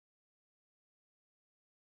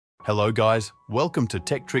Hello guys, welcome to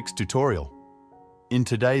Tech Tricks tutorial. In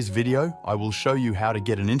today's video, I will show you how to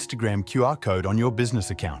get an Instagram QR code on your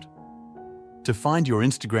business account. To find your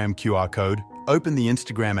Instagram QR code, open the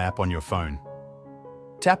Instagram app on your phone.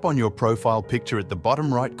 Tap on your profile picture at the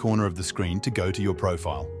bottom right corner of the screen to go to your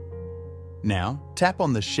profile. Now, tap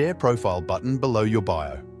on the Share Profile button below your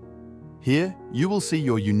bio. Here, you will see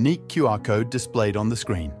your unique QR code displayed on the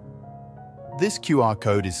screen. This QR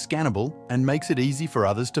code is scannable and makes it easy for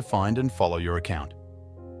others to find and follow your account.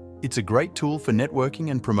 It's a great tool for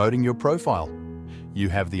networking and promoting your profile. You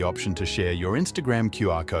have the option to share your Instagram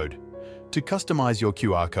QR code. To customize your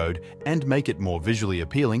QR code and make it more visually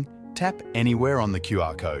appealing, tap anywhere on the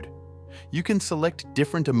QR code. You can select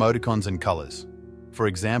different emoticons and colors. For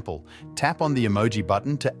example, tap on the emoji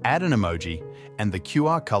button to add an emoji and the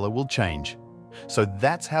QR color will change. So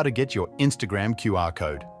that's how to get your Instagram QR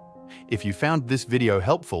code. If you found this video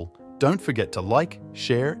helpful, don't forget to like,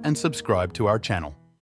 share, and subscribe to our channel.